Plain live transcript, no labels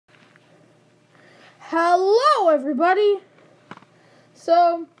Hello, everybody!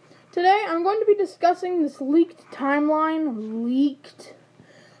 So, today I'm going to be discussing this leaked timeline,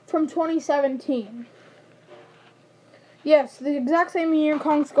 from 2017. Yes, the exact same year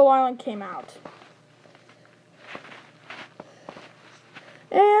Kong Skull Island came out.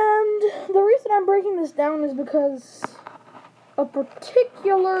 And the reason I'm breaking this down is because a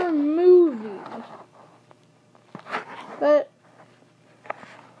particular movie that...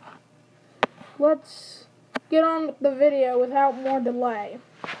 Let's get on with the video without more delay.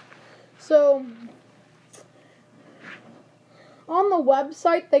 So, on the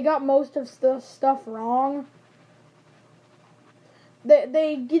website, they got most of the stuff wrong.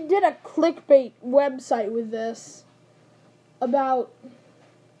 They did a clickbait website with this about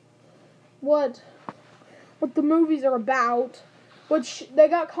what the movies are about, which they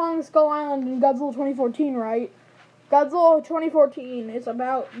got Kong Skull Island and Godzilla 2014 right. Godzilla 2014 is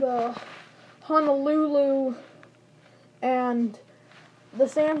about the Honolulu and the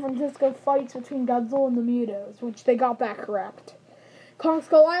San Francisco fights between Godzilla and the Mutos, which they got that correct. Kong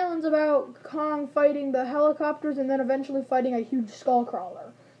Skull Island's about Kong fighting the helicopters and then eventually fighting a huge skull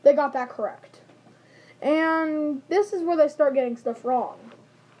crawler. They got that correct. And this is where they start getting stuff wrong.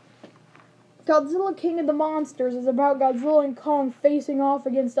 Godzilla King of the Monsters is about Godzilla and Kong facing off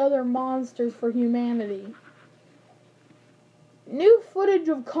against other monsters for humanity. New footage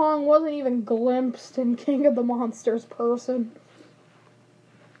of Kong wasn't even glimpsed in King of the Monsters person.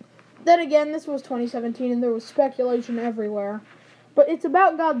 Then again, this was 2017 and there was speculation everywhere. But it's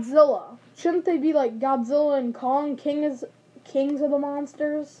about Godzilla. Shouldn't they be like Godzilla and Kong, kings of the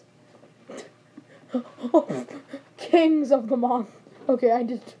monsters? Kings of the monsters.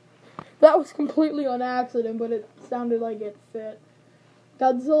 Okay, that was completely on accident, but it sounded like it fit.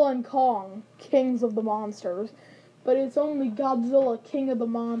 Godzilla and Kong, kings of the monsters. But it's only Godzilla, King of the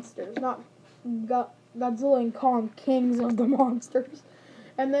Monsters, not Godzilla and Kong, Kings of the Monsters.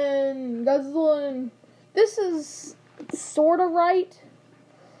 And then Godzilla and... This is sort of right.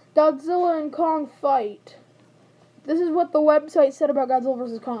 Godzilla and Kong fight. This is what the website said about Godzilla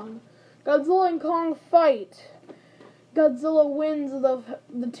vs. Kong. Godzilla and Kong fight. Godzilla wins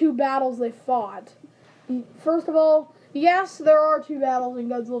the two battles they fought. First of all, yes, there are two battles in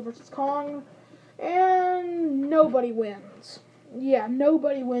Godzilla vs. Kong. And nobody wins. Yeah,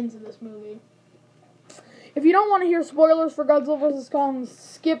 nobody wins in this movie. If you don't want to hear spoilers for Godzilla vs. Kong,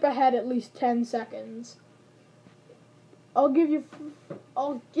 skip ahead at least 10 seconds. I'll give you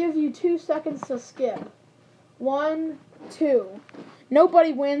 2 seconds to skip. 1, 2.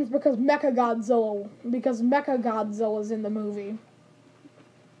 Nobody wins because Mechagodzilla is in the movie.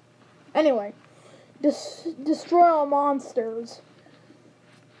 Anyway, destroy all monsters.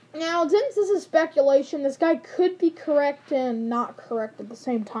 Now, since this is speculation, this guy could be correct and not correct at the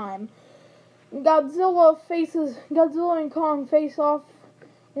same time. Godzilla and Kong face off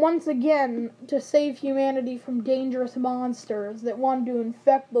once again to save humanity from dangerous monsters that want to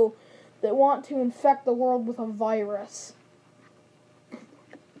infect the world with a virus.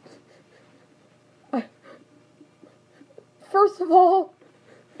 First of all,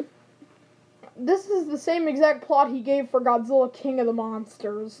 this is the same exact plot he gave for Godzilla King of the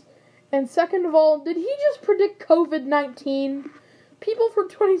Monsters. And second of all, did he just predict COVID-19? People from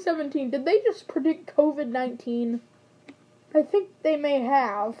 2017, did they just predict COVID-19? I think they may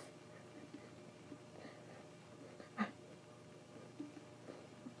have.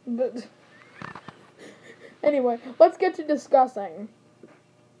 But anyway, let's get to discussing.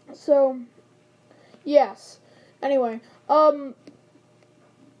 So, yes. Anyway, I'm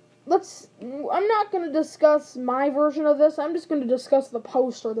not going to discuss my version of this. I'm just going to discuss the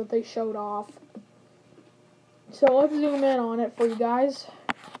poster that they showed off. So let's zoom in on it for you guys.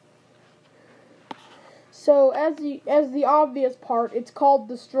 So as the obvious part, it's called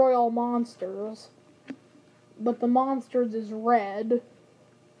Destroy All Monsters. But the monsters is red.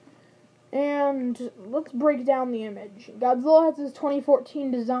 And let's break down the image. Godzilla has his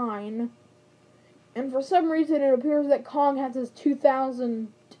 2014 design. And for some reason it appears that Kong has his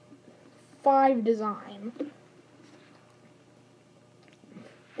 2005 design.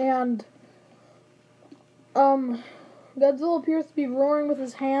 And Godzilla appears to be roaring with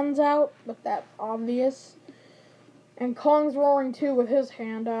his hands out, but that's obvious. And Kong's roaring too with his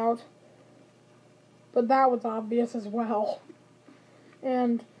hand out. But that was obvious as well.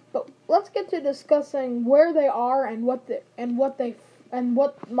 But let's get to discussing where they are and what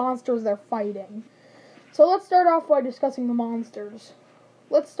monsters they're fighting. So let's start off by discussing the monsters.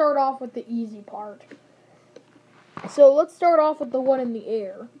 Let's start off with the easy part. So let's start off with the one in the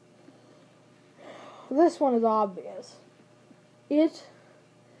air. This one is obvious. It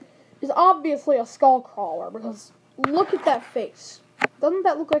is obviously a skull crawler, because look at that face. Doesn't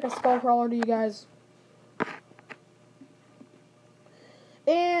that look like a skull crawler to you guys?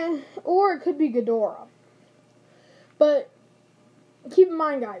 Or it could be Ghidorah. But keep in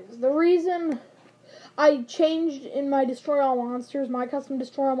mind, guys, the reason I changed in my Destroy All Monsters, my custom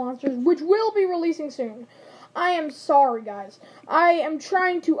Destroy All Monsters, which will be releasing soon. I am sorry, guys. I am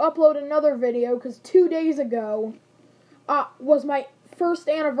trying to upload another video, because 2 days ago was my first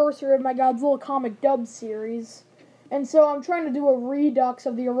anniversary of my Godzilla comic dub series. And so I'm trying to do a redux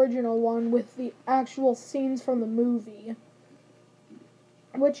of the original one with the actual scenes from the movie.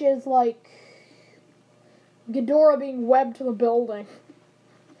 Which is like Ghidorah being webbed to the building.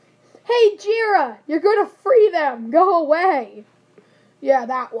 Hey, Jira! You're gonna free them! Go away! Yeah,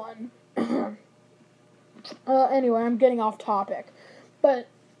 that one. Anyway, I'm getting off topic. But,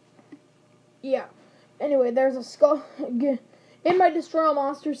 yeah. Anyway, there's a skull... In my Destroy All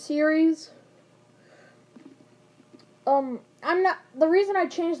Monsters series, I'm not... The reason I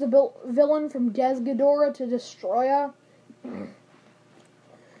changed the villain from Des Ghidorah to Destroya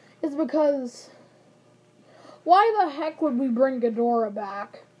is because... Why the heck would we bring Ghidorah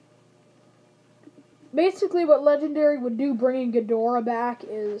back? Basically, what Legendary would do bringing Ghidorah back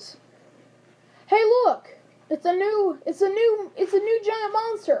is... Hey, look! It's a new giant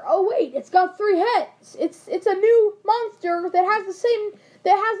monster. Oh wait, it's got 3 heads. It's a new monster that has the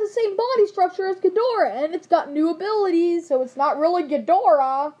same body structure as Ghidorah, and it's got new abilities, so it's not really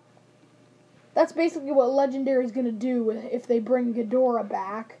Ghidorah. That's basically what Legendary is gonna do if they bring Ghidorah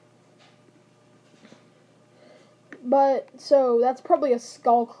back. But so that's probably a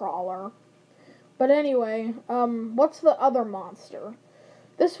skull crawler. But anyway, what's the other monster?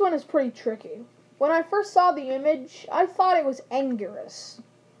 This one is pretty tricky. When I first saw the image, I thought it was Anguirus.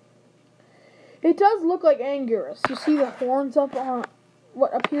 It does look like Anguirus. You see the horns up on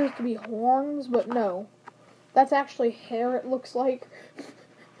what appears to be horns, but no. That's actually hair, it looks like.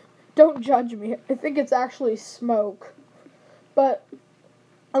 Don't judge me. I think it's actually smoke. But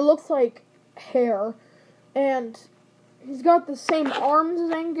it looks like hair. And he's got the same arms as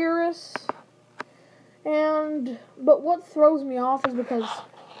Anguirus. But what throws me off is because,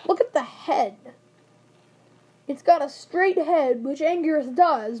 look at the head. It's got a straight head, which Anguirus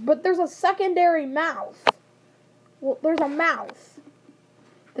does, but there's a secondary mouth. Well, there's a mouth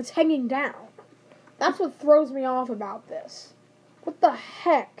that's hanging down. That's what throws me off about this. What the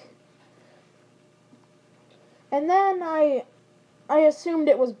heck? And then I assumed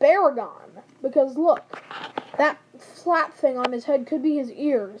it was Baragon, because look, that flat thing on his head could be his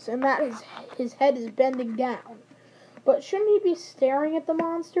ears, and that his head is bending down. But shouldn't he be staring at the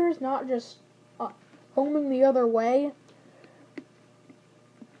monsters, not just homing the other way?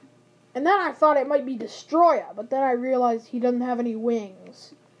 And then I thought it might be Destroya, but then I realized he doesn't have any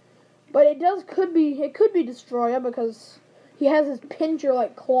wings. But it could be Destroya because he has his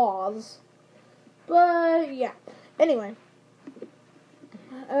pincher-like claws. But yeah. Anyway.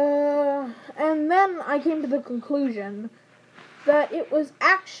 And then I came to the conclusion that it was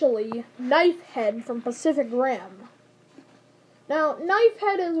actually Knifehead from Pacific Rim. Now,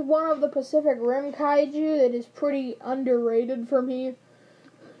 Knifehead is one of the Pacific Rim kaiju that is pretty underrated for me.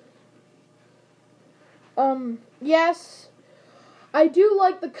 Yes, I do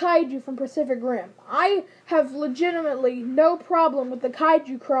like the kaiju from Pacific Rim. I have legitimately no problem with the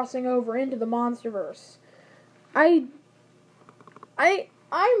kaiju crossing over into the Monsterverse. I'm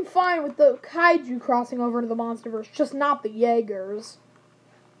fine with the kaiju crossing over into the Monsterverse, just not the Jaegers.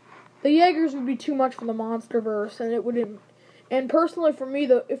 The Jaegers would be too much for the Monsterverse, and it wouldn't. And personally, for me,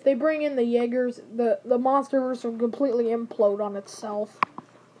 if they bring in the Jaegers, the Monsterverse will completely implode on itself.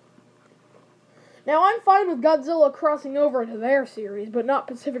 Now, I'm fine with Godzilla crossing over into their series, but not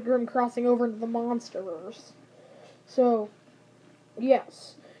Pacific Rim crossing over into the Monsterverse. So,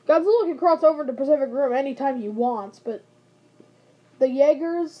 yes. Godzilla can cross over into Pacific Rim anytime he wants, but the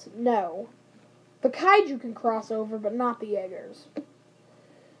Jaegers, no. The kaiju can cross over, but not the Jaegers.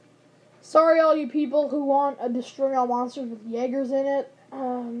 Sorry, all you people who want a Destroy All Monsters with Jaegers in it.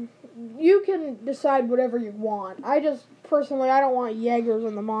 You can decide whatever you want. Personally, I don't want Jaegers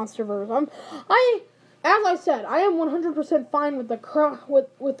in the Monsterverse. As I said, I am 100% fine with the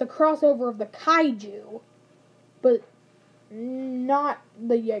crossover of the kaiju, but not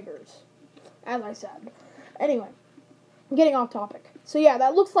the Jaegers, as I said. Anyway, I'm getting off topic. So yeah,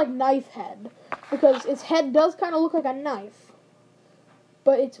 that looks like Knifehead, because its head does kind of look like a knife,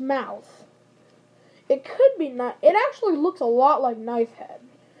 but its mouth. It could be it actually looks a lot like Knifehead.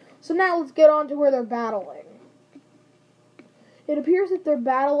 So now let's get on to where they're battling. It appears that they're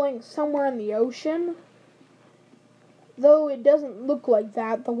battling somewhere in the ocean. though it doesn't look like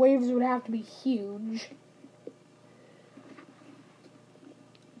that, the waves would have to be huge.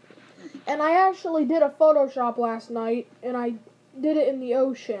 And I actually did a Photoshop last night, and I did it in the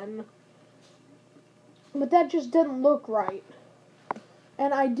ocean. But that just didn't look right.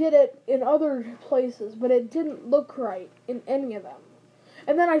 And I did it in other places, but it didn't look right in any of them.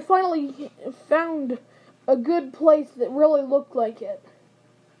 And then I finally found a good place that really looked like it.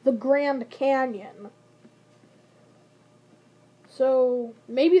 The Grand Canyon. So,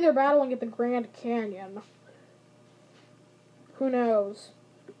 maybe they're battling at the Grand Canyon. Who knows?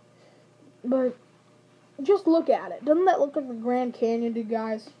 But, just look at it. Doesn't that look like the Grand Canyon, you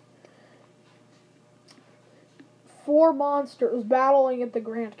guys? 4 monsters battling at the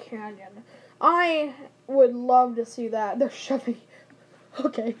Grand Canyon. I would love to see that. They're shoving...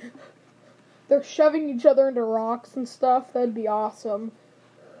 Okay. They're shoving each other into rocks and stuff. That'd be awesome.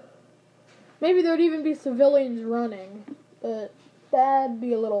 Maybe there'd even be civilians running. But that'd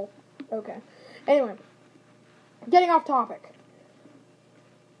be a little... Okay. Anyway. Getting off topic.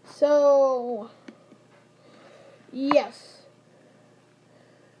 So... Yes.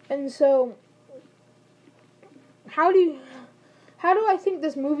 And so... How do I think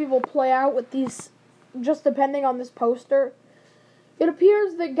this movie will play out with these... Just depending on this poster... It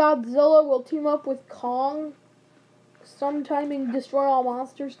appears that Godzilla will team up with Kong sometime in Destroy All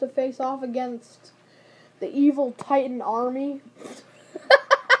Monsters to face off against the evil Titan army.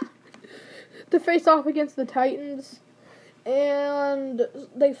 To face off against the Titans. And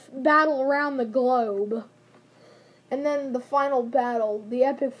they battle around the globe. And then the final battle, the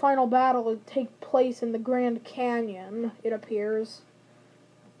epic final battle, will take place in the Grand Canyon, it appears.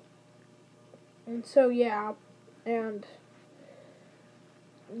 And so, yeah. And...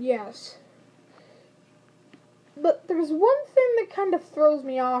 Yes. But there's one thing that kind of throws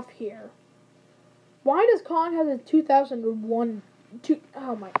me off here. Why does Kong have a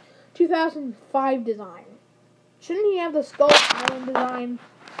 2005 design? Shouldn't he have the Skull Island design?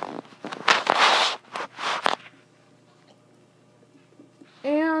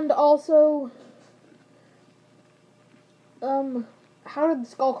 And also, how did the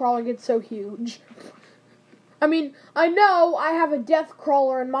Skullcrawler get so huge? I mean, I know I have a Death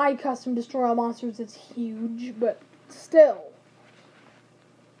Crawler in my custom Destroy All Monsters that's huge, but still.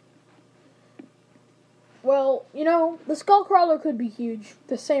 Well, you know, the Skullcrawler could be huge,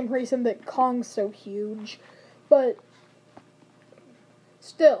 the same reason that Kong's so huge, but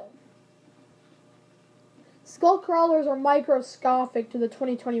still. Skullcrawlers are microscopic to the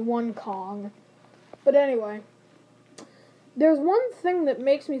 2021 Kong. But anyway. There's one thing that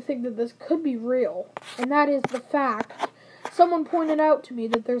makes me think that this could be real, and that is the fact someone pointed out to me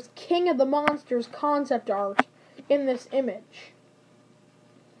that there's King of the Monsters concept art in this image.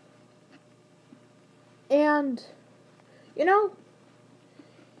 And, you know,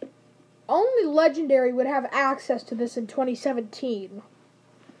 only Legendary would have access to this in 2017.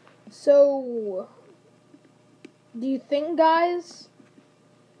 So, do you think, guys...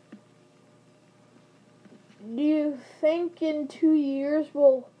 Do you think in 2 years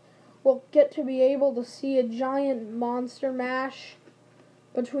we'll get to be able to see a giant monster mash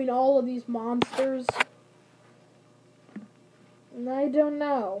between all of these monsters? I don't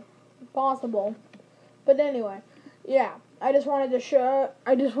know. Possible. But anyway, yeah. I just wanted to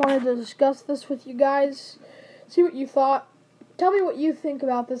discuss this with you guys. See what you thought. Tell me what you think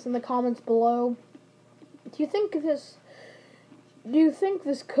about this in the comments below. Do you think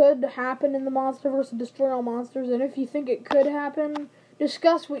this could happen in the MonsterVerse of Destroy All Monsters? And if you think it could happen,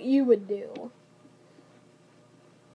 discuss what you would do.